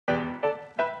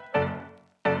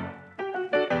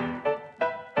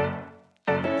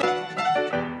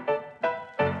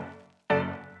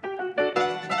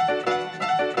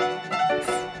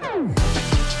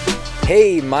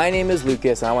Hey, my name is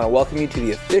Lucas, and I want to welcome you to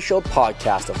the official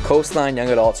podcast of Coastline Young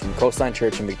Adults from Coastline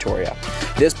Church in Victoria.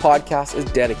 This podcast is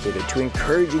dedicated to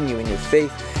encouraging you in your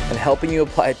faith and helping you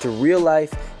apply it to real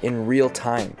life in real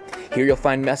time. Here you'll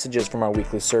find messages from our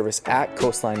weekly service at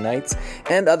Coastline Nights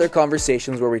and other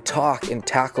conversations where we talk and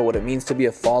tackle what it means to be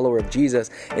a follower of Jesus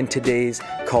in today's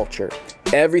culture.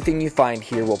 Everything you find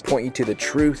here will point you to the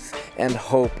truth and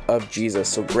hope of Jesus.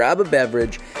 So grab a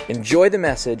beverage, enjoy the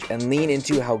message, and lean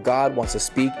into how God wants to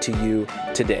speak to you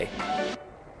today.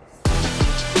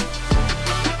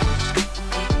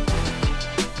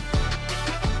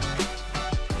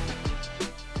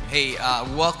 Hey,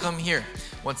 welcome here.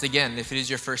 Once again, if it is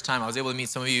your first time, I was able to meet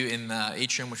some of you in the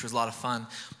atrium, which was a lot of fun,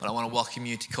 but I want to welcome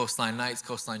you to Coastline Nights,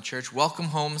 Coastline Church. Welcome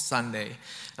Home Sunday,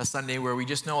 a Sunday where we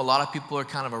just know a lot of people are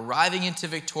kind of arriving into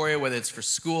Victoria, whether it's for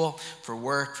school, for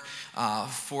work,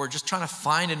 for just trying to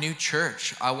find a new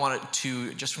church. I wanted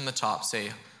to, just from the top,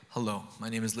 say, hello, my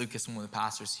name is Lucas. I'm one of the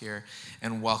pastors here,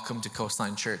 and welcome to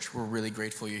Coastline Church. We're really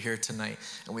grateful you're here tonight,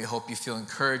 and we hope you feel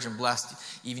encouraged and blessed.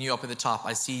 Even you up at the top,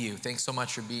 I see you. Thanks so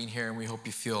much for being here, and we hope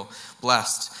you feel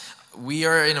blessed. We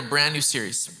are in a brand new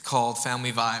series called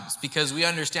Family Vibes, because we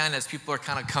understand as people are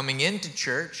kind of coming into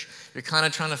church, you're kind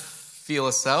of trying to feel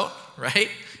us out, right?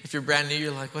 If you're brand new,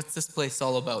 you're like, what's this place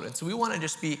all about? And so we want to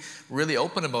just be really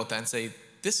open about that and say,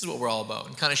 this is what we're all about,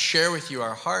 and kind of share with you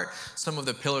our heart, some of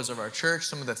the pillars of our church,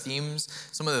 some of the themes,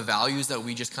 some of the values that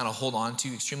we just kind of hold on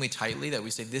to extremely tightly, that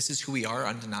we say, this is who we are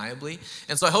undeniably.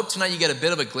 And so I hope tonight you get a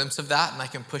bit of a glimpse of that, and I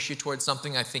can push you towards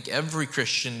something I think every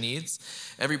Christian needs,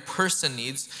 every person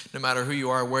needs, no matter who you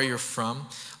are, where you're from.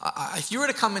 If you were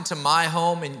to come into my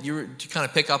home and you were to kind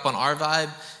of pick up on our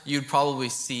vibe, you'd probably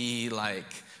see like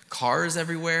cars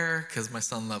everywhere, because my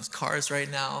son loves cars right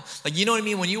now. Like, you know what I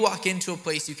mean? When you walk into a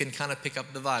place, you can kind of pick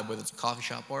up the vibe, whether it's a coffee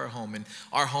shop or a home. In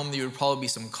our home, there would probably be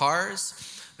some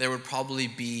cars. There would probably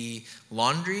be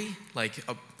laundry, like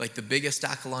the biggest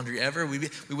stack of laundry ever. We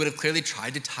would have clearly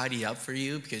tried to tidy up for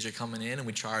you because you're coming in, and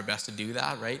we try our best to do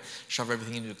that, right? Shove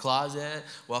everything into the closet.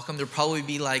 Welcome. There'd probably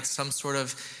be like some sort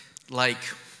of like,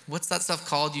 what's that stuff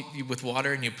called? You with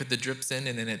water, and you put the drips in,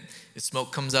 and then the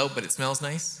smoke comes out, but it smells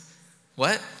nice.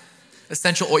 What?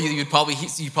 Essential oil. You'd probably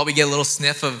get a little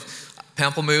sniff of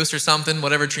pamplemousse or something,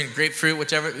 whatever, grapefruit,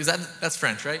 whichever. That's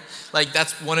French, right? Like,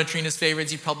 that's one of Trina's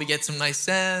favorites. You'd probably get some nice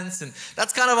scents, and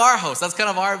that's kind of our house. That's kind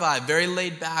of our vibe. Very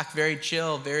laid back, very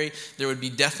chill. There would be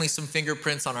definitely some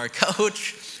fingerprints on our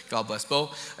couch. God bless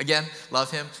Bo. Again,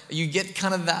 love him. You get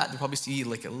kind of that. You probably see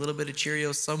like a little bit of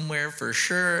Cheerios somewhere for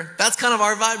sure. That's kind of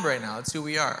our vibe right now. It's who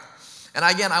we are. And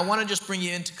again, I want to just bring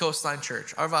you into Coastline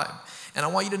Church, our vibe. And I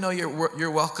want you to know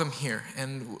you're welcome here.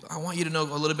 And I want you to know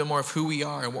a little bit more of who we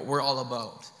are and what we're all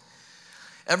about.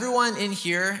 Everyone in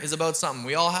here is about something.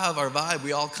 We all have our vibe.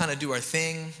 We all kind of do our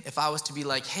thing. If I was to be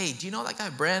like, hey, do you know that guy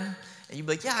Bren? And you'd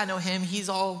be like, yeah, I know him. He's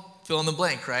all fill in the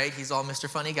blank, right? He's all Mr.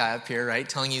 Funny Guy up here, right?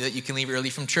 Telling you that you can leave early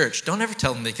from church. Don't ever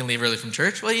tell them they can leave early from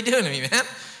church. What are you doing to me, man?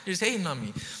 You're just hating on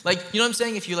me. Like, you know what I'm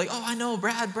saying? If you're like, oh, I know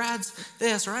Brad's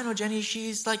this, or I know Jenny,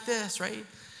 she's like this, right?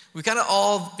 We've kind of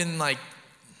all been like,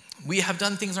 we have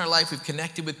done things in our life. We've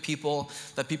connected with people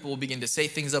that people will begin to say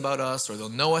things about us, or they'll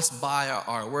know us by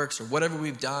our works or whatever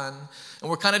we've done. And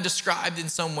we're kind of described in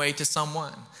some way to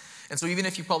someone. And so even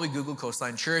if you probably Google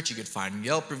Coastline Church, you could find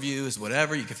Yelp reviews,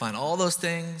 whatever. You could find all those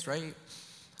things, right?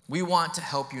 We want to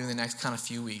help you in the next kind of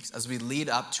few weeks as we lead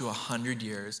up to 100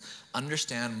 years,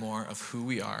 understand more of who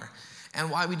we are and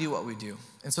why we do what we do.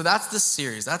 And so that's this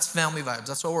series. That's Family Vibes.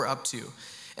 That's what we're up to.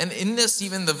 And in this,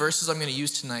 even the verses I'm going to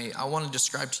use tonight, I want to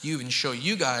describe to you and show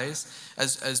you guys,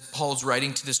 as Paul's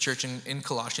writing to this church in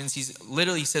Colossians, he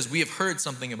literally says, we have heard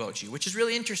something about you, which is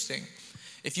really interesting.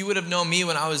 If you would have known me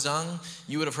when I was young,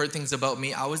 you would have heard things about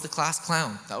me. I was the class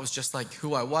clown. That was just like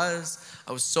who I was.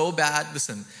 I was so bad.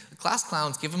 Listen, the class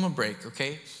clowns, give them a break,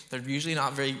 okay? They're usually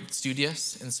not very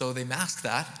studious, and so they mask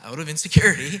that out of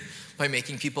insecurity by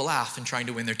making people laugh and trying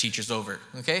to win their teachers over,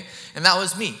 okay? And that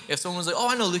was me. If someone was like, oh,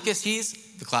 I know Lucas, he's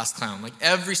the class clown. Like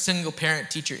every single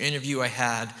parent-teacher interview I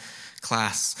had,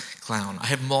 class clown. I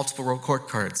have multiple report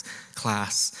cards,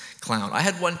 class clown. I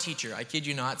had one teacher, I kid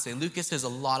you not, say, Lucas is a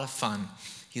lot of fun.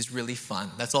 He's really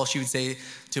fun. That's all she would say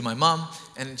to my mom.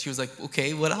 And she was like,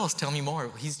 okay, what else? Tell me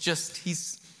more.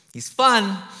 He's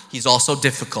fun. He's also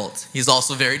difficult. He's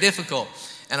also very difficult.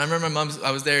 And I remember my mom,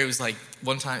 I was there, it was like,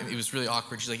 one time, it was really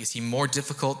awkward. She's like, is he more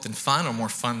difficult than fun or more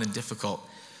fun than difficult?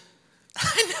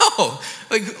 I know.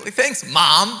 Like, thanks,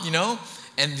 Mom, you know?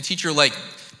 And the teacher, like,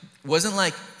 wasn't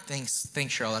like, thanks,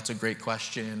 Cheryl, that's a great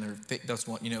question. Or that's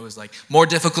what, you know, it was like, more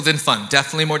difficult than fun.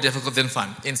 Definitely more difficult than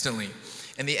fun, instantly.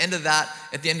 And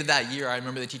at the end of that year, I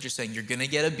remember the teacher saying, you're going to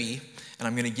get a B, and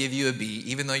I'm going to give you a B,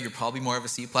 even though you're probably more of a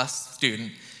C+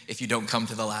 student if you don't come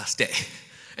to the last day.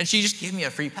 And she just gave me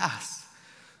a free pass.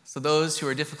 So those who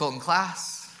are difficult in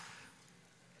class,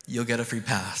 you'll get a free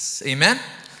pass. Amen?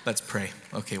 Let's pray.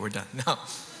 Okay, we're done. No.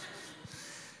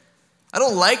 I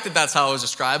don't like that that's how I was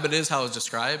described, but it is how I was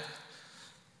described.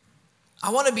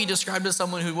 I want to be described as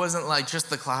someone who wasn't like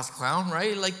just the class clown,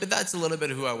 right? But that's a little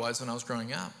bit of who I was when I was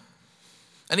growing up.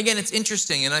 And again, it's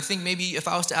interesting, and I think maybe if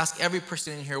I was to ask every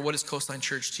person in here, what is Coastline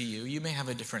Church to you? You may have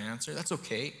a different answer. That's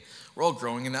okay. We're all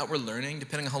growing in that. We're learning,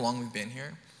 depending on how long we've been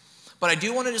here. But I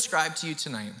do want to describe to you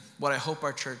tonight what I hope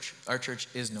our church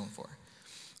is known for.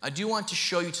 I do want to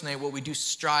show you tonight what we do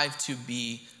strive to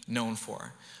be known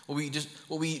for. What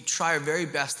we try our very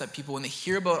best that people, when they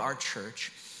hear about our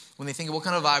church, when they think of what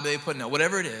kind of vibe they put in it,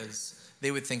 whatever it is,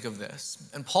 they would think of this.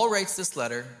 And Paul writes this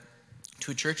letter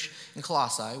to a church in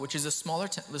Colossae, which is a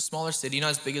smaller city,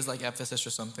 not as big as like Ephesus or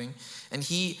something. And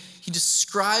he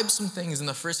describes some things in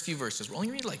the first few verses. We're only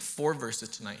reading like 4 verses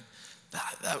tonight.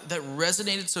 That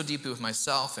resonated so deeply with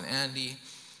myself and Andy.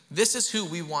 This is who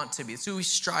we want to be. This is who we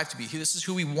strive to be. This is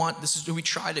who we want. This is who we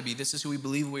try to be. This is who we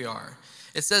believe we are.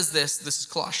 It says this is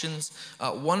Colossians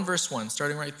 1 verse 1,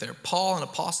 starting right there. Paul, an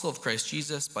apostle of Christ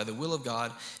Jesus, by the will of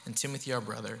God, and Timothy, our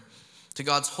brother, to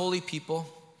God's holy people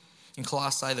in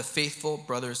Colossae, the faithful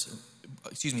brothers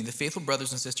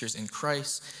and sisters in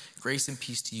Christ, grace and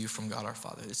peace to you from God our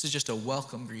Father. This is just a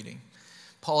welcome greeting.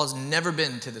 Paul has never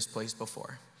been to this place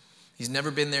before. He's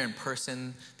never been there in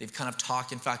person. They've kind of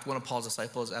talked. In fact, one of Paul's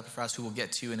disciples, Epaphras, who we'll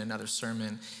get to in another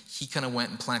sermon, he kind of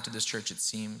went and planted this church, it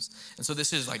seems. And so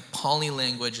this is like Pauline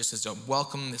language. This is a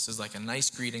welcome. This is like a nice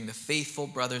greeting. The faithful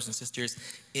brothers and sisters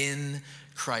in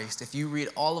Christ. If you read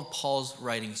all of Paul's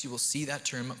writings, you will see that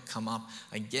term come up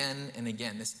again and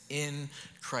again. This in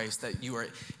Christ, that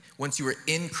once you are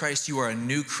in Christ, you are a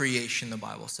new creation, the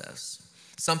Bible says.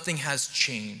 Something has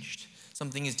changed.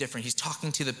 Something is different. He's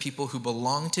talking to the people who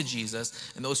belong to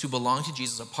Jesus, and those who belong to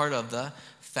Jesus are part of the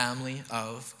family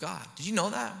of God. Did you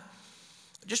know that?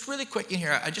 Just really quick in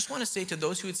here, I just want to say to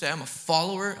those who would say, I'm a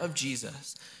follower of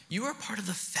Jesus, you are part of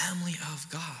the family of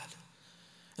God.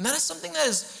 And that is something that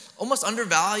is almost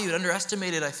undervalued,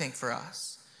 underestimated, I think, for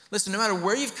us. Listen, no matter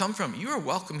where you've come from, you are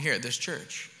welcome here at this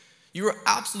church. You are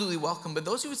absolutely welcome. But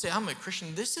those who would say, I'm a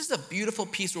Christian, this is a beautiful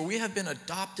piece where we have been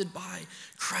adopted by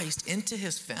Christ into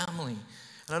his family.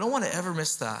 And I don't want to ever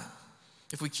miss that.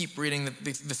 If we keep reading,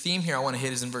 the theme here I want to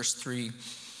hit is in verse 3.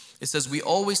 It says, we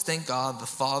always thank God, the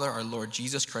Father, our Lord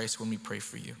Jesus Christ, when we pray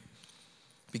for you,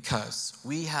 because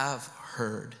we have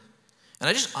heard. And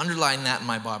I just underline that in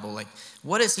my Bible. Like,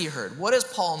 what has he heard? What does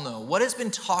Paul know? What has been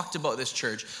talked about this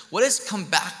church? What has come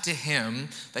back to him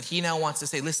that he now wants to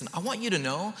say, listen, I want you to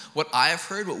know what I have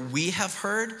heard, what we have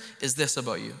heard is this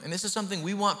about you. And this is something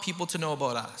we want people to know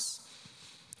about us.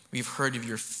 We've heard of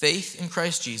your faith in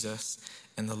Christ Jesus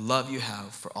and the love you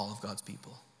have for all of God's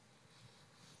people.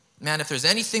 Man, if there's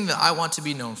anything that I want to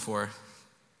be known for,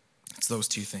 it's those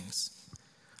two things.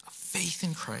 A faith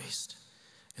in Christ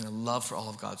and a love for all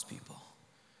of God's people.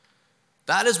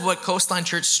 That is what Coastline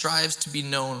Church strives to be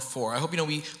known for. I hope you know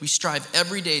we strive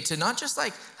every day to not just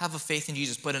like have a faith in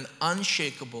Jesus, but an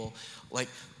unshakable, like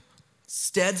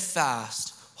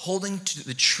steadfast, holding to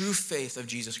the true faith of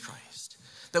Jesus Christ.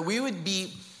 That we would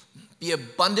be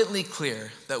abundantly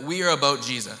clear that we are about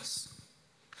Jesus.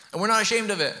 And we're not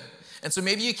ashamed of it. And so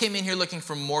maybe you came in here looking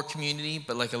for more community,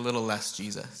 but like a little less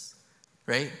Jesus,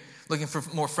 right? Looking for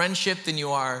more friendship than you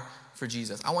are for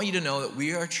Jesus. I want you to know that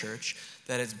we are a church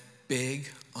that is big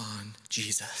on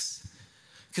Jesus.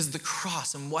 Because the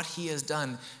cross and what he has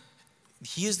done,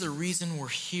 he is the reason we're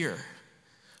here.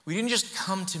 We didn't just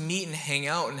come to meet and hang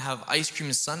out and have ice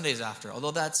cream Sundays after,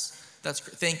 although that's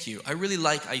thank you. I really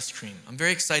like ice cream. I'm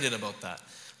very excited about that.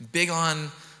 I'm big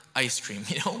on ice cream,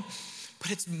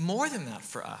 But it's more than that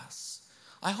for us.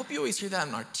 I hope you always hear that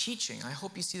in our teaching. I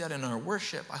hope you see that in our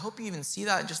worship. I hope you even see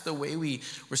that in just the way we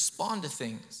respond to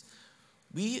things.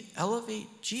 We elevate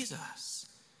Jesus.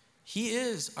 He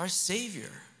is our Savior.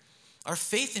 Our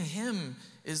faith in him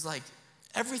is like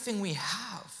everything we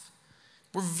have.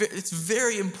 It's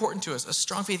very important to us, a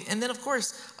strong faith. And then, of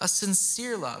course, a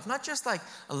sincere love. Not just like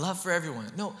a love for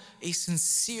everyone. No, a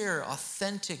sincere,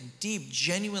 authentic, deep,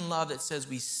 genuine love that says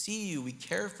we see you, we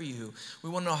care for you, we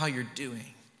want to know how you're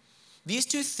doing. These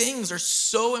two things are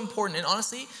so important. And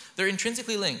honestly, they're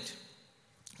intrinsically linked.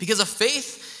 Because a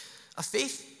faith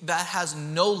that has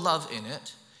no love in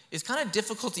it is kind of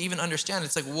difficult to even understand.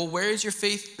 It's like, well, where is your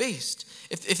faith based?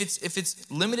 If it's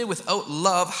limited without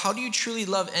love, how do you truly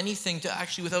love anything to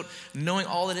actually without knowing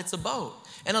all that it's about?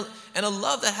 And a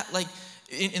love that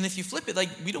And if you flip it, like,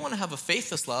 we don't want to have a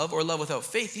faithless love or love without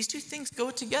faith. These two things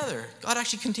go together. God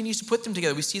actually continues to put them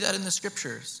together. We see that in the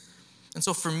scriptures. And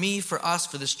so for me, for us,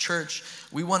 for this church,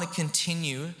 we want to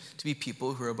continue to be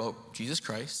people who are about Jesus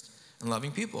Christ and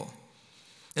loving people.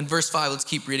 In verse 5, let's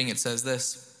keep reading. It says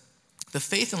this: "The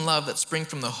faith and love that spring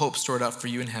from the hope stored up for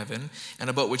you in heaven, and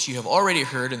about which you have already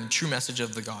heard in the true message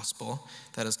of the gospel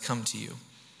that has come to you.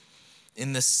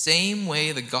 In the same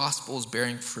way, the gospel is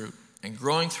bearing fruit and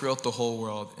growing throughout the whole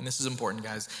world." And this is important,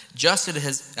 guys. "Just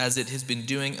as it has been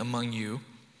doing among you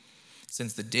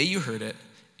since the day you heard it,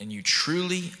 and you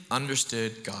truly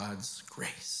understood God's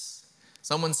grace."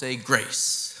 Someone say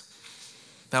grace.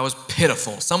 That was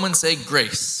pitiful. Someone say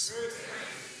grace.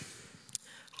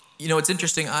 You know, it's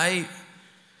interesting. I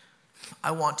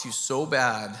want to so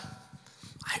bad.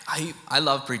 I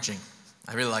love preaching.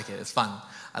 I really like it. It's fun.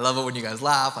 I love it when you guys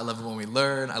laugh. I love it when we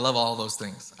learn. I love all those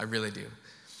things. I really do.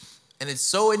 And it's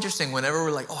so interesting whenever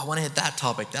we're like, oh, I want to hit that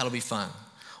topic. That'll be fun.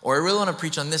 Or I really want to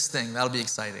preach on this thing. That'll be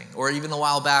exciting. Or even a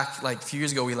while back, like a few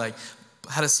years ago, we like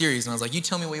had a series. And I was like, you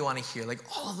tell me what you want to hear. Like,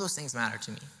 all of those things matter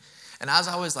to me. And as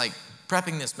I was like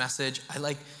prepping this message,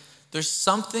 there's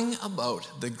something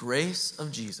about the grace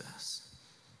of Jesus.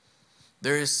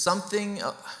 There is something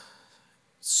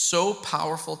so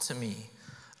powerful to me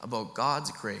about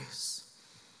God's grace.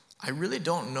 I really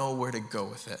don't know where to go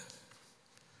with it.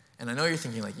 And I know you're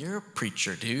thinking, like, you're a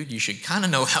preacher, dude. You should kind of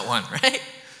know that one, right?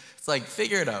 It's like,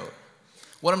 figure it out.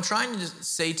 What I'm trying to just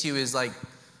say to you is, like,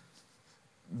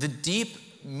 the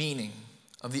deep meaning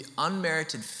of the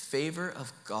unmerited favor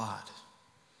of God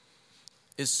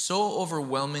is so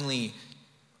overwhelmingly,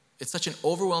 it's such an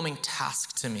overwhelming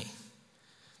task to me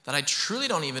that I truly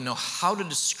don't even know how to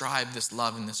describe this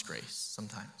love and this grace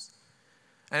sometimes.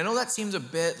 And I know that seems a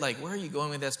bit like, where are you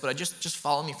going with this? But just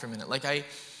follow me for a minute.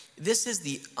 This is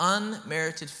the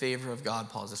unmerited favor of God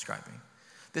Paul is describing.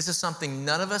 This is something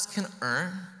none of us can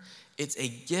earn. It's a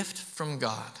gift from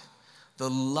God. The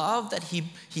love that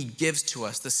he gives to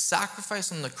us, the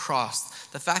sacrifice on the cross,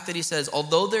 the fact that he says,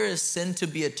 although there is sin to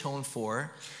be atoned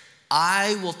for,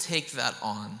 I will take that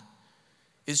on,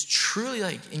 is truly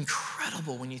like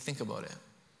incredible when you think about it.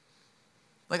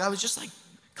 Like, I was just like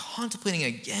contemplating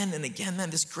again and again, man,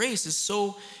 this grace is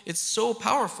it's so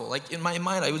powerful. Like, in my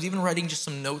mind, I was even writing just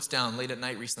some notes down late at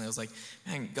night recently. I was like,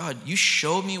 man, God, you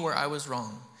showed me where I was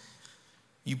wrong.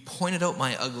 You pointed out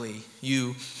my ugly.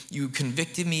 You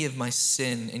convicted me of my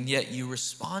sin, and yet you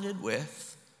responded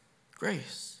with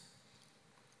grace.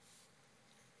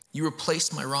 You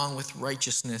replaced my wrong with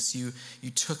righteousness. You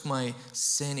took my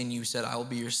sin and you said, I will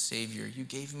be your Savior. You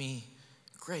gave me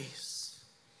grace.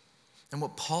 And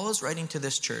what Paul is writing to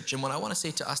this church, and what I want to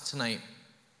say to us tonight,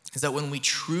 is that when we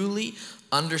truly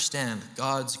understand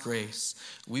God's grace,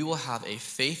 we will have a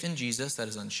faith in Jesus that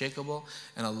is unshakable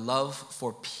and a love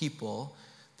for people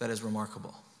that is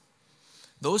remarkable.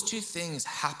 Those two things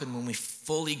happen when we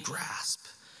fully grasp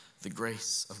the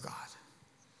grace of God.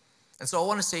 And so I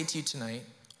want to say to you tonight,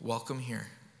 welcome here.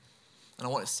 And I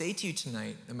want to say to you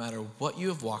tonight, no matter what you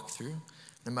have walked through,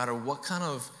 no matter what kind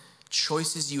of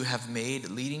choices you have made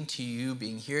leading to you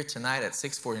being here tonight at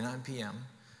 6:49 p.m.,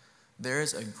 there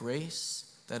is a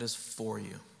grace that is for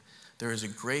you. There is a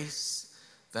grace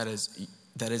that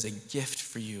is a gift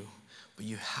for you, but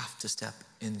you have to step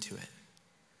into it.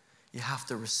 You have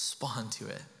to respond to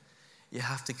it. You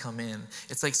have to come in.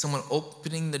 It's like someone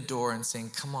opening the door and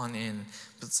saying, come on in.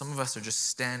 But some of us are just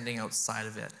standing outside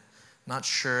of it, not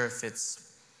sure if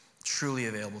it's truly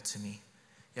available to me.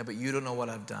 Yeah, but you don't know what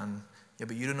I've done. Yeah,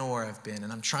 but you don't know where I've been.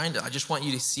 And I just want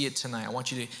you to see it tonight. I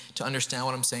want you to understand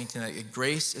what I'm saying tonight.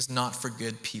 Grace is not for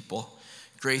good people.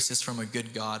 Grace is from a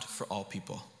good God for all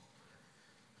people.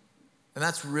 And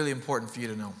that's really important for you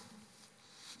to know.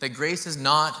 That grace is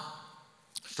not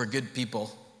for good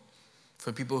people,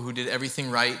 for people who did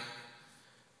everything right,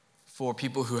 for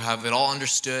people who have it all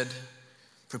understood,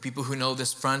 for people who know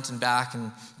this front and back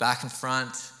and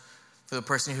front, for the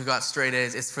person who got straight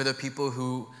A's. It's for the people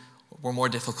who were more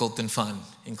difficult than fun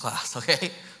in class,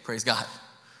 okay? Praise God.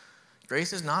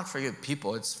 Grace is not for good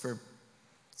people. It's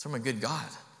from a good God,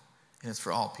 and it's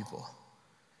for all people.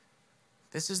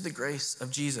 This is the grace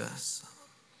of Jesus,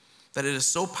 that it is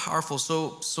so powerful,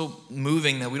 so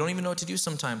moving that we don't even know what to do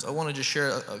sometimes. I want to just share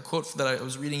a quote that I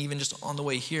was reading even just on the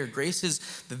way here. Grace is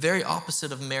the very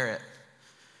opposite of merit.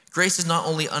 Grace is not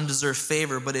only undeserved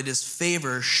favor, but it is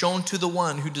favor shown to the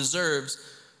one who deserves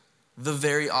the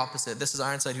very opposite. This is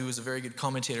Ironside, who is a very good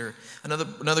commentator.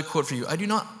 Another quote for you. I do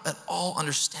not at all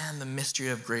understand the mystery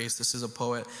of grace. This is a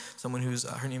poet, someone who's,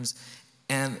 her name's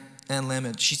Anne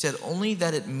Lamott. She said, only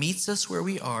that it meets us where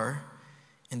we are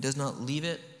and does not leave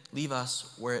it leave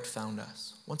us where it found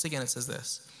us. Once again, it says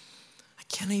this.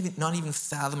 I not even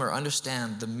fathom or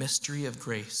understand the mystery of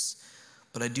grace,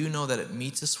 but I do know that it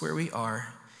meets us where we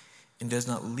are and does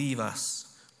not leave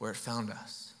us where it found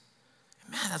us.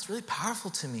 And man, that's really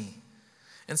powerful to me.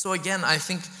 And so again, I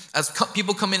think as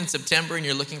people come in September and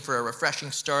you're looking for a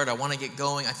refreshing start, I want to get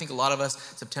going. I think a lot of us,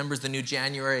 September's the new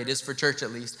January. It is for church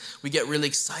at least. We get really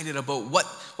excited about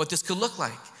what this could look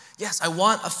like. Yes, I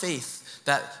want a faith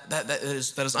that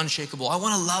is unshakable. I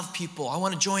want to love people. I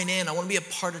want to join in. I want to be a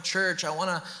part of church. I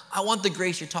want the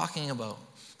grace you're talking about.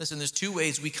 Listen, there's two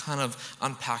ways we kind of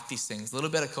unpack these things. A little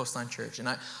bit of Coastline Church. And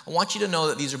I want you to know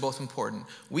that these are both important.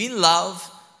 We love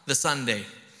the Sunday.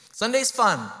 Sunday's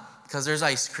fun. Because there's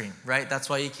ice cream, right? That's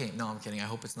why you came. No, I'm kidding. I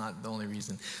hope it's not the only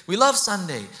reason. We love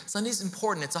Sunday. Sunday's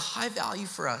important. It's a high value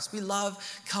for us. We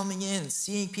love coming in and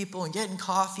seeing people and getting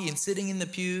coffee and sitting in the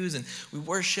pews and we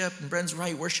worship. And Bren's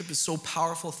right. Worship is so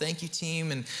powerful. Thank you,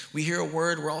 team. And we hear a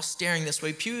word. We're all staring this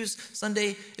way. Pews,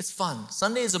 Sunday, it's fun.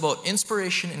 Sunday is about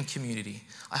inspiration and community.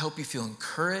 I hope you feel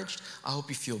encouraged. I hope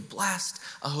you feel blessed.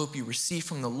 I hope you receive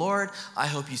from the Lord. I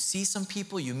hope you see some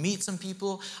people. You meet some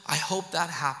people. I hope that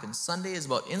happens. Sunday is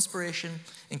about inspiration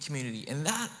and community, and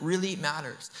that really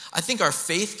matters. I think our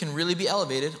faith can really be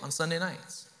elevated on Sunday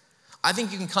nights. I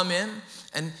think you can come in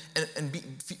and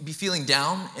be feeling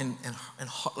down and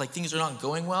like things are not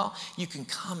going well. You can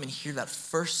come and hear that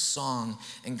first song,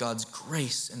 and God's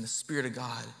grace and the Spirit of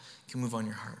God can move on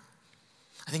your heart.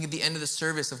 I think at the end of the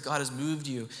service, if God has moved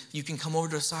you, you can come over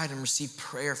to the side and receive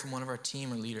prayer from one of our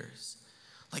team or leaders.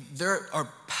 Like there are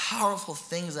powerful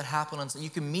things that happen on Sunday. You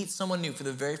can meet someone new for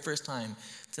the very first time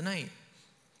tonight.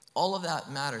 All of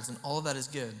that matters and all of that is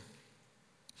good.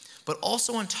 But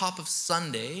also on top of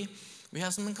Sunday, we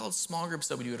have something called small groups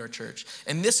that we do at our church.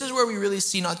 And this is where we really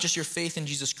see not just your faith in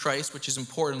Jesus Christ, which is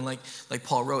important, like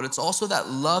Paul wrote. It's also that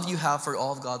love you have for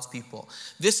all of God's people.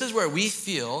 This is where we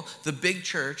feel the big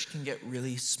church can get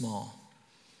really small,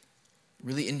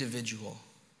 really individual,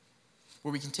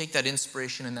 where we can take that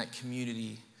inspiration and that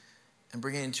community and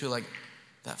bring it into like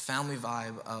that family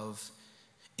vibe of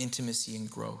intimacy and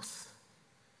growth.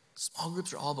 Small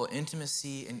groups are all about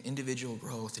intimacy and individual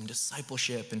growth and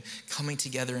discipleship and coming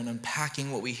together and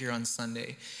unpacking what we hear on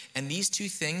Sunday. And these two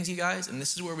things, you guys, and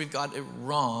this is where we've got it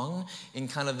wrong in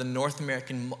kind of the North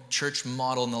American church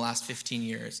model in the last 15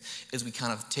 years, is we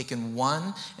kind of taken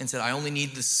one and said, I only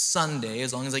need the Sunday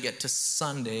as long as I get to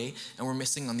Sunday, and we're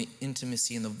missing on the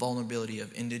intimacy and the vulnerability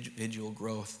of individual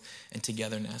growth and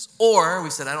togetherness. Or we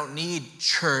said, I don't need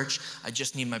church, I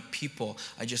just need my people.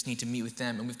 I just need to meet with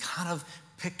them. And we've kind of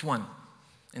picked one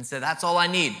and said, that's all I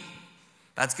need.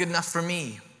 That's good enough for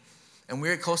me. And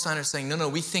we're at Coastline are saying, no,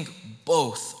 we think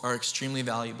both are extremely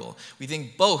valuable. We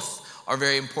think both are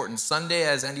very important. Sunday,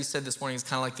 as Andy said this morning, is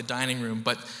kind of like the dining room,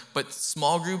 but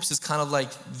small groups is kind of like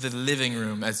the living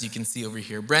room, as you can see over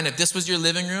here. Brent, if this was your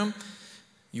living room,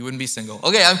 you wouldn't be single.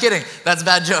 Okay, I'm kidding. That's a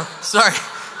bad joke. Sorry.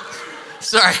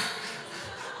 Sorry.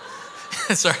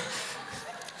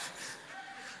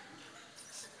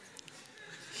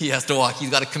 He has to walk.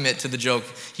 He's got to commit to the joke.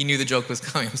 He knew the joke was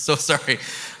coming. I'm so sorry.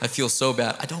 I feel so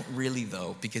bad. I don't really,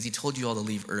 though, because he told you all to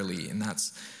leave early, and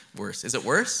that's worse. Is it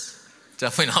worse?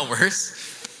 Definitely not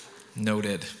worse.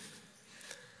 Noted.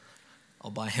 I'll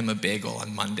buy him a bagel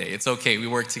on Monday. It's okay. We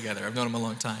work together. I've known him a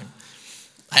long time.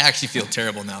 I actually feel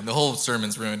terrible now. The whole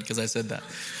sermon's ruined because I said that.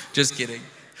 Just kidding.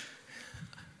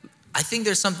 I think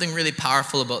there's something really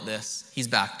powerful about this. He's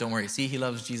back. Don't worry. See, he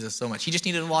loves Jesus so much. He just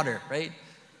needed water, right?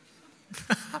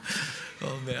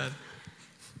 Oh, man.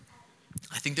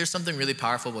 I think there's something really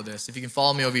powerful about this. If you can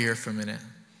follow me over here for a minute.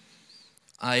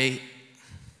 I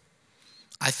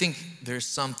think there's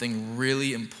something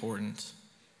really important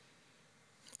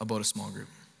about a small group.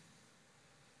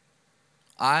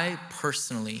 I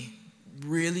personally,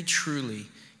 really, truly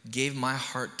gave my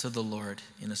heart to the Lord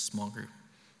in a small group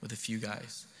with a few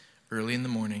guys early in the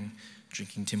morning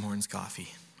drinking Tim Hortons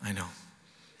coffee. I know,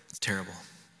 it's terrible,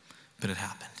 but it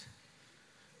happened.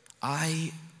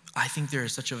 I think there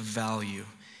is such a value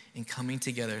in coming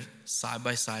together side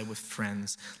by side with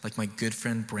friends like my good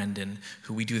friend Brendan,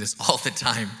 who we do this all the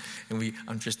time, and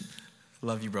I'm just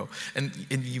love you, bro. And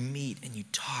you meet and you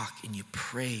talk and you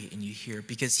pray and you hear,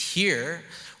 because here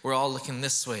we're all looking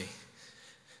this way.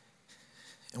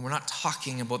 And we're not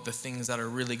talking about the things that are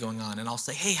really going on. And I'll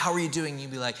say, hey, how are you doing? And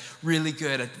you'll be like, really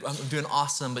good. I'm doing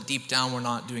awesome. But deep down, we're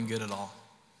not doing good at all.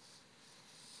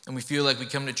 And we feel like we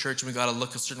come to church and we got to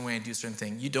look a certain way and do a certain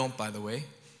thing. You don't, by the way.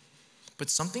 But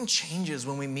something changes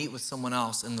when we meet with someone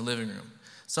else in the living room.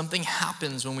 Something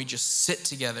happens when we just sit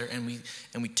together and we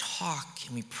talk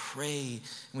and we pray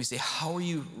and we say, how are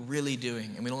you really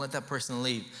doing? And we don't let that person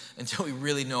leave until we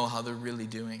really know how they're really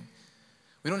doing.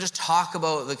 We don't just talk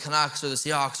about the Canucks or the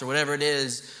Seahawks or whatever it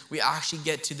is. We actually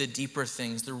get to the deeper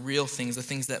things, the real things, the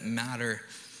things that matter.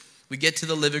 We get to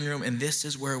the living room, and this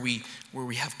is where we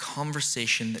have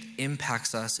conversation that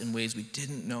impacts us in ways we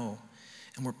didn't know.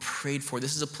 And we're prayed for.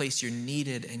 This is a place you're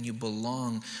needed and you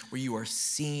belong, where you are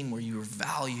seen, where you are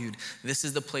valued. This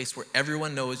is the place where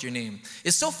everyone knows your name.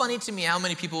 It's so funny to me how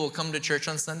many people will come to church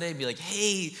on Sunday and be like,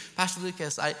 hey, Pastor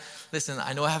Lucas, I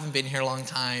know I haven't been here a long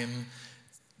time.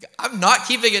 I'm not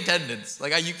keeping attendance.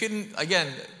 You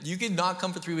can not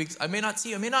come for 3 weeks. I may not see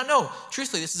you. I may not know.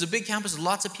 Truthfully, this is a big campus with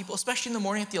lots of people, especially in the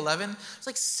morning at the 11. It's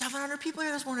like 700 people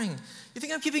here this morning. You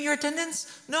think I'm keeping your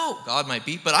attendance? No, God might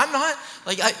be, but I'm not.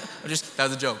 That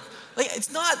was a joke.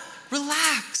 It's not.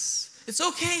 Relax. It's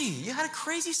okay. You had a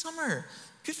crazy summer.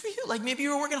 Good for you. Maybe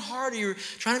you were working hard, or you were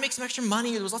trying to make some extra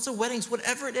money, or there was lots of weddings,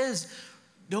 whatever it is.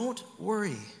 Don't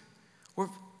worry. We're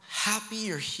happy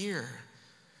you're here.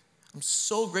 I'm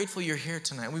so grateful you're here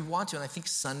tonight. We want to, and I think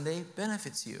Sunday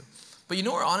benefits you. But you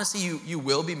know where honestly you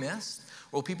will be missed,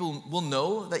 or people will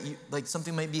know that you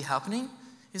something might be happening,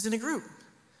 is in a group.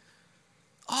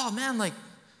 Oh man,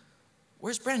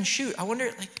 where's Brandon? Shoot, I wonder,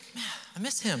 man, I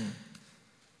miss him.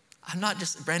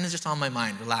 Brandon's just on my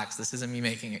mind. Relax, this isn't me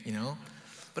making it,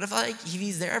 But if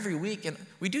he's there every week, and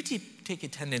we do take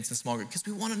attendance in small group because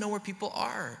we want to know where people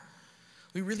are.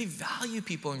 We really value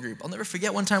people in group. I'll never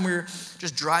forget one time we were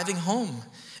just driving home,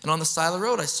 and on the side of the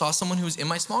road, I saw someone who was in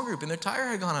my small group, and their tire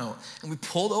had gone out. And we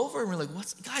pulled over, and we're like,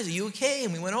 guys, are you okay?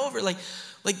 And we went over.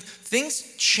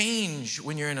 Things change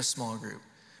when you're in a small group.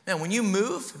 Man, when you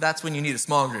move, that's when you need a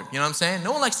small group. You know what I'm saying?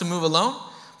 No one likes to move alone,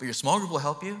 but your small group will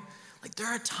help you. There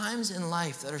are times in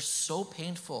life that are so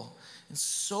painful and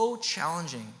so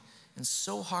challenging and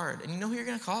so hard. And you know who you're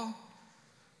going to call?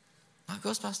 Not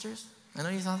Ghostbusters. I know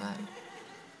you thought that.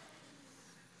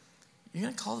 You're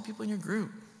going to call the people in your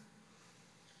group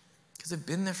because they've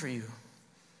been there for you,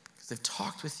 because they've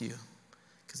talked with you,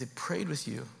 because they've prayed with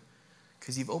you,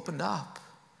 because you've opened up.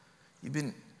 You've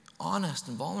been honest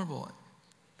and vulnerable.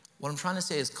 What I'm trying to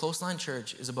say is Coastline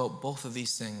Church is about both of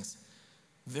these things,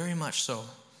 very much so.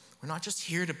 We're not just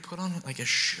here to put on a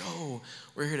show.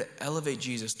 We're here to elevate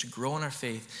Jesus, to grow in our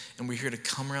faith, and we're here to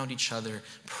come around each other,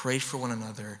 pray for one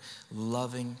another,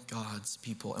 loving God's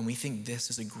people. And we think this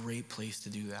is a great place to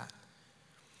do that.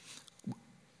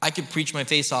 I could preach my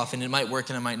face off, and it might work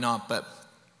and it might not, but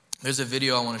there's a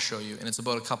video I want to show you, and it's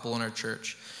about a couple in our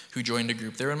church who joined a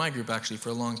group. They were in my group, actually, for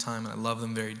a long time, and I love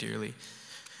them very dearly. And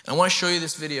I want to show you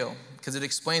this video because it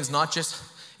explains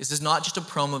this is not just a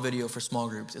promo video for small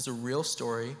groups. It's a real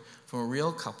story from a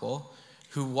real couple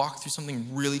who walked through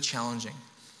something really challenging.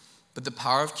 But the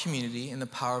power of community and the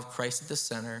power of Christ at the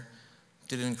center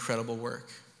did an incredible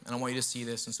work. And I want you to see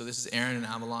this. And so this is Aaron and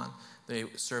Avalon. They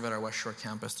serve at our West Shore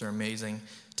campus. They're amazing.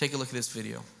 Take a look at this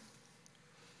video.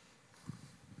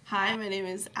 Hi, my name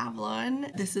is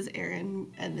Avalon. This is Erin,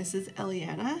 and this is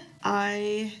Eliana.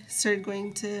 I started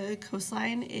going to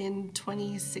Coastline in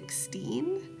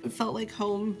 2016. It felt like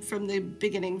home from the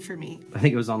beginning for me. I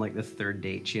think it was on the third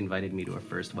date. She invited me to her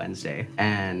first Wednesday,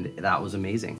 and that was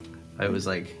amazing. It was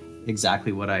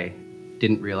exactly what I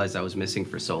didn't realize I was missing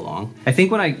for so long. I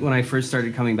think when I first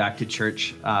started coming back to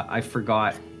church, I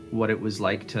forgot what it was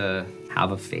like to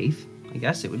have a faith. I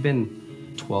guess it would have been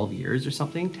 12 years or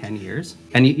something, 10 years.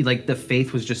 And the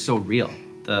faith was just so real.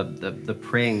 The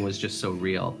praying was just so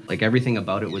real. Everything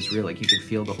about it was real. You could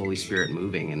feel the Holy Spirit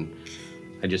moving, and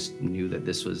I just knew that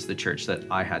this was the church that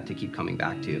I had to keep coming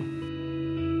back to.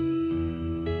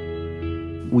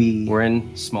 We were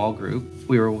in small group.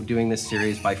 We were doing this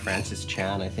series by Francis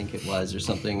Chan, I think it was, or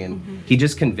something, and he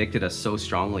just convicted us so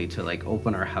strongly to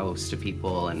open our house to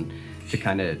people and to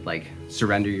kind of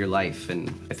surrender your life. And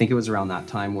I think it was around that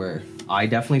time where I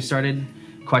definitely started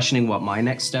questioning what my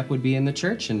next step would be in the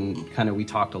church, and we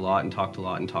talked a lot and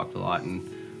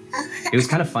it was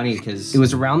kind of funny because it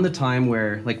was around the time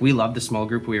where we loved the small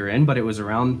group we were in, but it was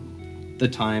around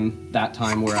that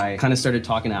time where I kind of started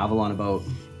talking to Avalon about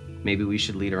maybe we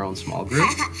should lead our own small group.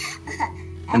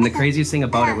 And the craziest thing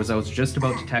about it was I was just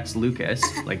about to text Lucas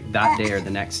that day or the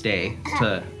next day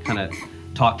to kind of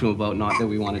talk to him about, not that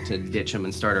we wanted to ditch him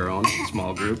and start our own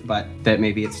small group, but that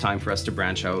maybe it's time for us to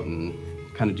branch out and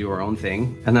kind of do our own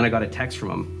thing. And then I got a text from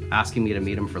him asking me to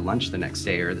meet him for lunch the next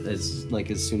day, or as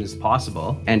soon as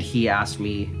possible. And he asked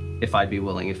me if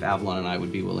Avalon and I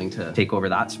would be willing to take over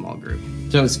that small group.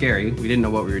 So it was scary. We didn't know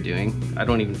what we were doing. I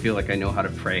don't even feel like I know how to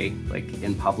pray like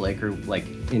in public or like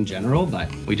in general,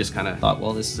 but we just kind of thought,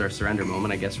 well, this is our surrender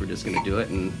moment. I guess we're just going to do it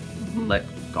and let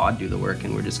God do the work,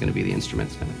 and we're just going to be the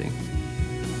instruments kind of thing.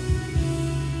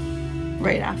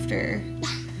 Right after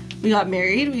we got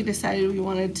married, we decided we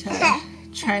wanted to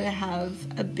try to have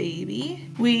a baby.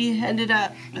 We ended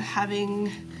up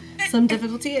having some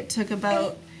difficulty. It took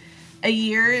about a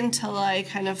year until I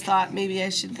kind of thought maybe I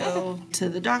should go to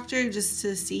the doctor just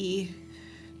to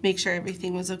make sure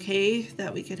everything was okay,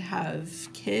 that we could have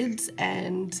kids,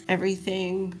 and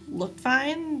everything looked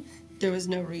fine. There was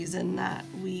no reason that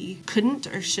we couldn't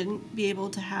or shouldn't be able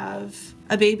to have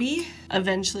a baby.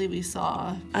 Eventually we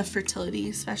saw a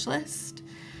fertility specialist,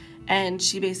 and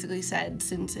she basically said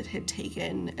since it had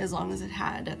taken as long as it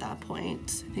had at that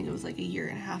point, I think it was like a year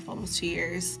and a half, almost 2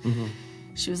 years,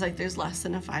 she was like, there's less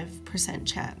than a 5%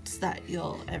 chance that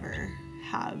you'll ever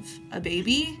have a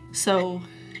baby. So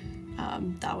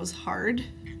that was hard.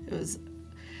 It was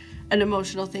an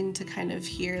emotional thing to kind of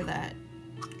hear that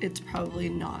it's probably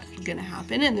not gonna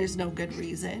happen, and there's no good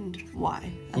reason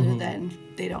why, other than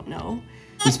they don't know.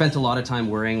 We spent a lot of time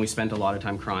worrying, we spent a lot of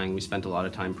time crying, we spent a lot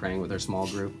of time praying with our small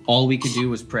group. All we could do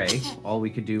was pray. All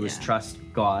we could do was trust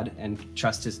God and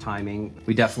trust his timing.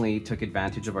 We definitely took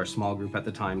advantage of our small group at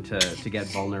the time to get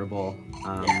vulnerable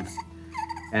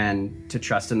and to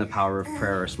trust in the power of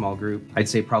prayer. Our small group, I'd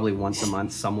say probably once a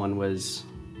month, someone was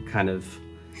kind of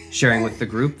sharing with the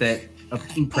group that a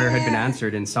prayer had been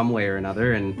answered in some way or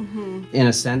another, and in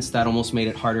a sense that almost made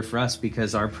it harder for us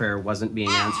because our prayer wasn't being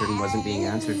answered and wasn't being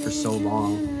answered for so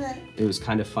long. It was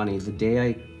kind of funny. The day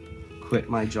I quit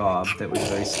my job, that was a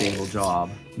very stable job,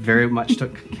 very much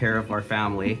took care of our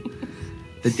family,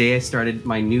 the day I started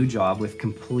my new job with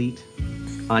complete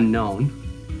unknown,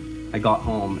 I got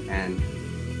home and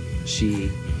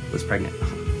she was pregnant.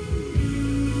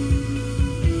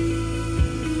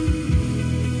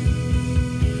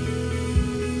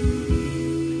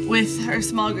 With our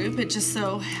small group, it just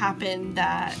so happened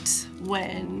that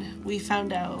when we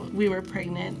found out we were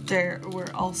pregnant, there were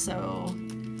also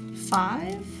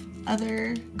 5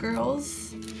 other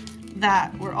girls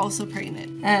that were also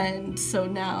pregnant. And so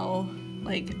now,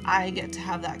 like, I get to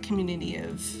have that community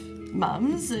of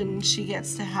moms, and she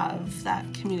gets to have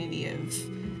that community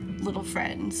of little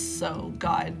friends. So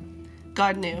God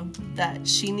knew that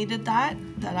she needed that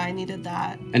I needed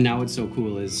that. And now what's so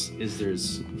cool is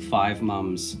there's 5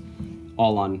 moms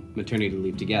all on maternity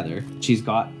leave together. She's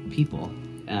got people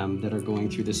that are going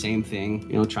through the same thing,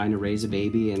 trying to raise a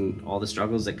baby and all the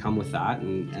struggles that come with that.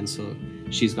 And so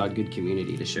she's got good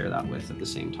community to share that with at the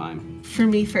same time. For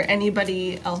me, for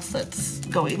anybody else that's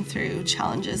going through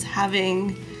challenges,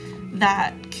 having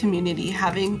that community,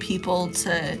 having people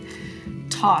to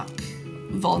talk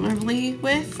vulnerably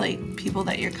with, like people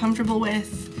that you're comfortable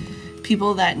with,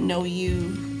 people that know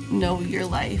you, know your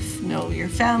life, know your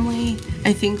family.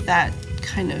 I think that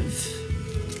kind of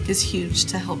is huge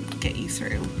to help get you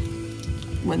through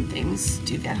when things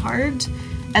do get hard,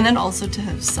 and then also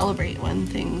to celebrate when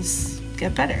things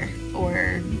get better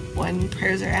or when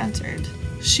prayers are answered.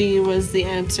 She was the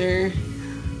answer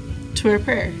to our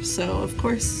prayer, so of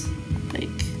course, like,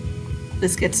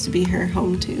 this gets to be her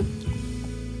home too.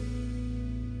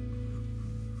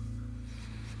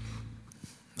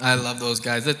 I love those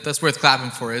guys. That's worth clapping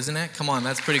for, isn't it? Come on,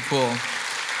 that's pretty cool.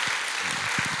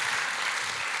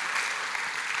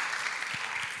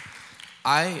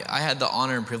 I had the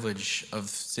honor and privilege of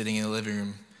sitting in the living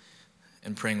room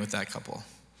and praying with that couple.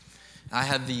 I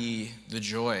had the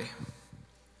joy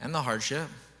and the hardship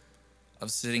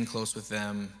of sitting close with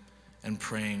them and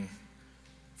praying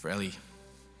for Ellie,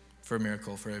 for a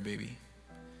miracle, for a baby.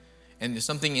 And there's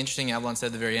something interesting Avalon said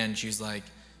at the very end. She was like,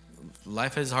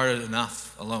 life is hard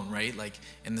enough alone, right? Like,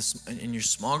 in your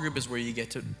small group is where you get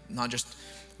to not just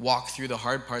walk through the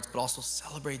hard parts, but also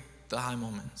celebrate the high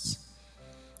moments.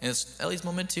 And it's Ellie's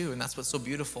moment too, and that's what's so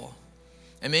beautiful.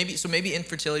 And maybe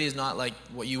infertility is not like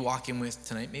what you walk in with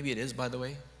tonight. Maybe it is, by the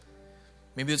way.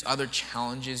 Maybe there's other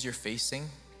challenges you're facing.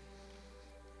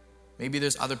 Maybe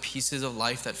there's other pieces of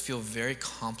life that feel very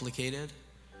complicated.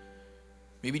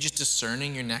 Maybe just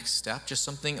discerning your next step, just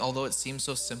something, although it seems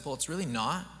so simple, it's really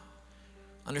not.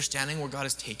 Understanding where God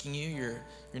is taking you, your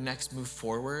next move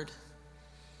forward.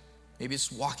 Maybe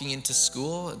it's walking into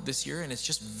school this year and it's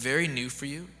just very new for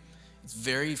you. It's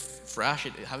very fresh.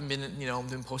 It haven't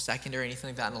been post-secondary or anything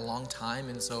like that in a long time.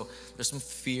 And so there's some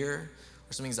fear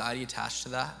or some anxiety attached to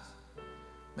that.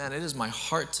 Man, it is my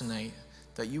heart tonight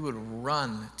that you would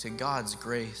run to God's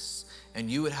grace, and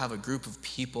you would have a group of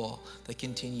people that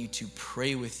continue to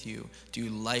pray with you, do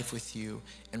life with you,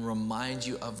 and remind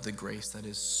you of the grace that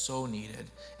is so needed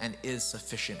and is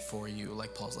sufficient for you,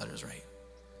 like Paul's letters write.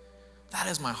 That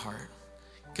is my heart.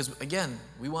 Because again,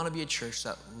 we want to be a church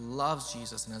that loves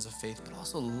Jesus and has a faith, but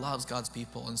also loves God's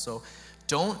people. And so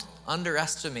don't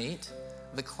underestimate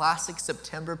the classic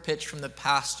September pitch from the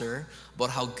pastor about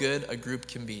how good a group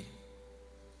can be.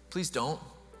 Please don't.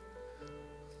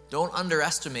 Don't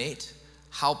underestimate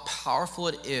how powerful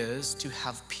it is to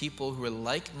have people who are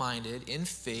like-minded in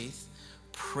faith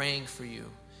praying for you,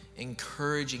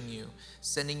 encouraging you,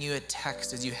 sending you a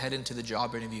text as you head into the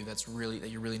job interview that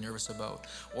you're really nervous about,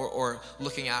 or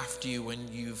looking after you when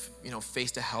you've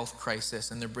faced a health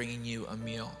crisis and they're bringing you a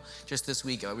meal. Just this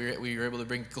week, we were able to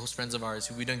bring close friends of ours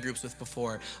who we've done groups with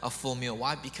before a full meal.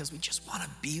 Why? Because we just want to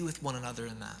be with one another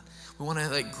in that. We want to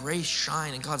let grace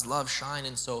shine and God's love shine.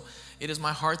 And so it is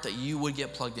my heart that you would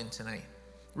get plugged in tonight.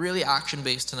 Really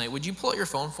action-based tonight. Would you pull out your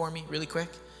phone for me really quick?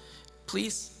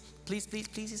 Please? Please.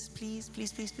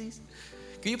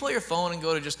 Can you pull out your phone and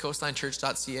go to just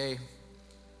coastlinechurch.ca?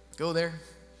 Go there.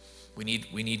 We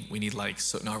need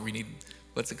likes.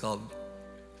 What's it called?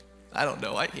 I don't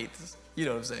know. I hate this. You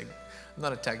know what I'm saying. I'm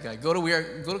not a tech guy. Go to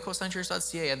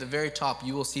coastlinechurch.ca. At the very top,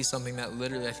 you will see something that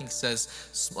literally I think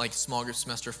says like small group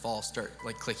semester fall.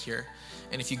 Click here.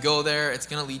 And if you go there, it's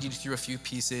going to lead you through a few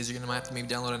pieces. You're going to have to maybe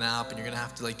download an app and you're going to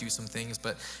have to do some things,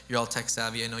 but you're all tech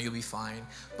savvy. I know you'll be fine.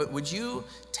 But would you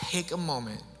take a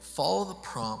moment, follow the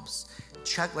prompts,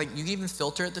 check, you can even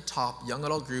filter at the top, young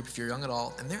adult group if you're young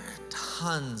adult, and there are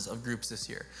tons of groups this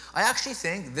year. I actually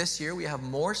think this year we have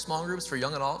more small groups for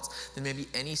young adults than maybe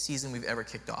any season we've ever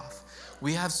kicked off.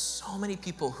 We have so many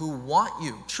people who want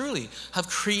you, truly, have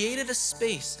created a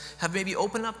space, have maybe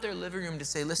opened up their living room to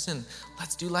say, listen,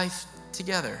 let's do life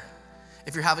together.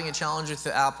 If you're having a challenge with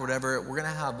the app or whatever, we're going to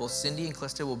have both Cindy and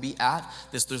Calista will be at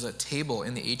this. There's a table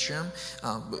in the atrium.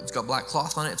 It's got black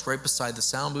cloth on it. It's right beside the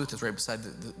sound booth. It's right beside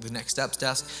the Next Steps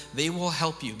desk. They will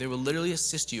help you. They will literally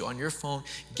assist you on your phone,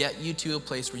 get you to a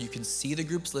place where you can see the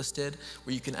groups listed,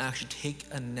 where you can actually take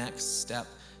a next step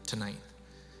tonight.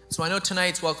 So I know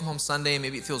tonight's Welcome Home Sunday.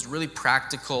 Maybe it feels really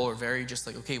practical or very just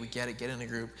okay, we get it, get in a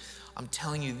group. I'm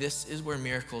telling you, this is where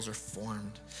miracles are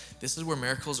formed. This is where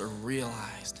miracles are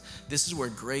realized. This is where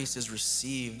grace is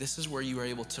received. This is where you are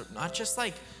able to not just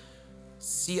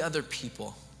see other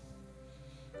people.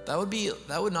 That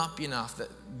would not be enough. That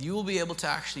you will be able to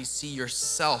actually see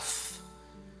yourself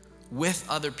with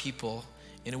other people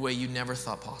in a way you never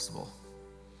thought possible.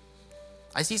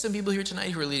 I see some people here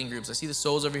tonight who are leading groups. I see the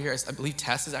souls over here. I believe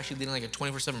Tess is actually leading a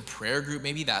 24/7 prayer group.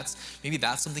 Maybe that's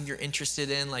something you're interested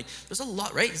in. There's a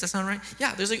lot, right? Does that sound right?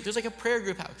 Yeah, there's a prayer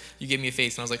group. You gave me a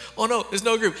face and I was like, oh no, there's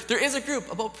no group. There is a group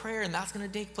about prayer and that's going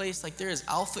to take place. There is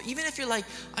Alpha. Even if you're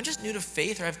I'm just new to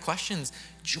faith or I have questions,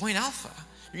 join Alpha.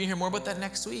 You're going to hear more about that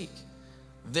next week.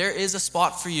 There is a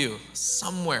spot for you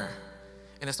somewhere.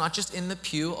 And it's not just in the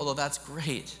pew, although that's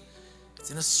great.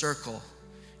 It's in a circle.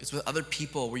 It's with other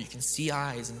people where you can see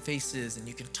eyes and faces and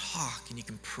you can talk and you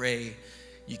can pray,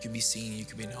 you can be seen, you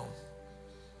can be known.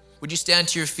 Would you stand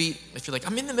to your feet? If you're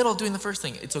I'm in the middle of doing the first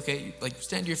thing, it's okay.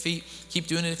 Stand to your feet, keep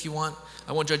doing it if you want.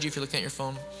 I won't judge you if you're looking at your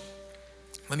phone.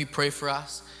 Let me pray for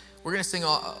us. We're gonna sing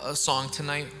a song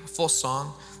tonight, a full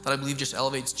song that I believe just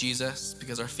elevates Jesus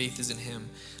because our faith is in him.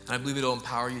 And I believe it'll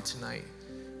empower you tonight.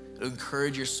 It'll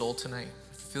encourage your soul tonight.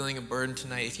 If you're feeling a burden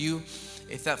tonight,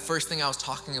 if that first thing I was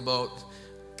talking about,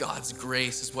 God's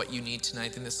grace is what you need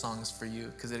tonight, then this song is for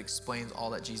you because it explains all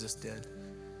that Jesus did.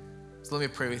 So let me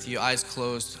pray with you, eyes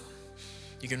closed.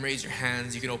 You can raise your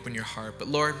hands, you can open your heart. But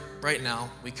Lord, right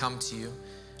now, we come to you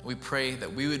and we pray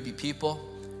that we would be people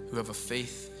who have a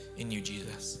faith in you,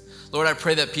 Jesus. Lord, I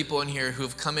pray that people in here who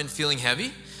have come in feeling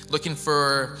heavy, looking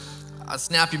for a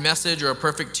snappy message or a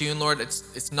perfect tune, Lord,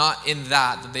 it's not in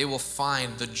that they will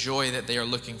find the joy that they are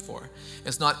looking for.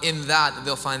 It's not in that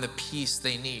they'll find the peace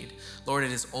they need. Lord,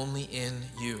 it is only in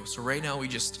you. So right now we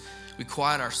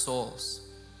quiet our souls.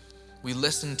 We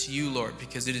listen to you, Lord,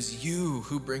 because it is you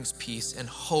who brings peace and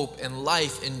hope and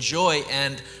life and joy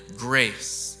and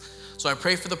grace. So I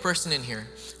pray for the person in here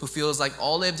who feels like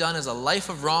all they've done is a life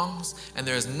of wrongs and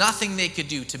there is nothing they could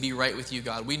do to be right with you,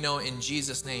 God. We know in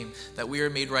Jesus' name that we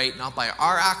are made right not by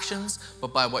our actions,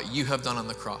 but by what you have done on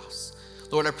the cross.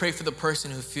 Lord, I pray for the person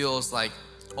who feels like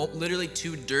literally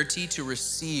too dirty to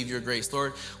receive your grace.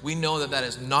 Lord, we know that that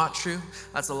is not true.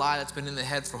 That's a lie that's been in the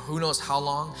head for who knows how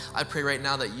long. I pray right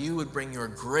now that you would bring your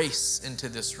grace into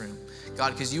this room,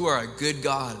 God, because you are a good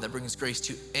God that brings grace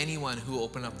to anyone who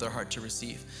open up their heart to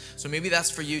receive. So maybe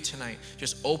that's for you tonight.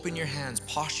 Just open your hands,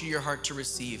 posture your heart to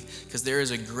receive, because there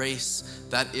is a grace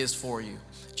that is for you.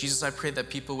 Jesus, I pray that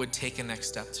people would take a next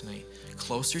step tonight,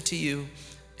 closer to you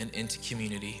and into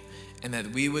community. And that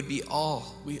we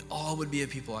all would be a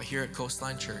people out here at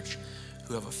Coastline Church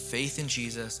who have a faith in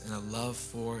Jesus and a love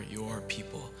for your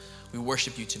people. We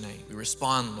worship you tonight. We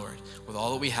respond, Lord, with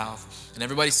all that we have. And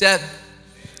everybody said,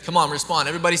 come on, respond.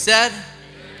 Everybody said,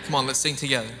 come on, let's sing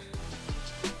together.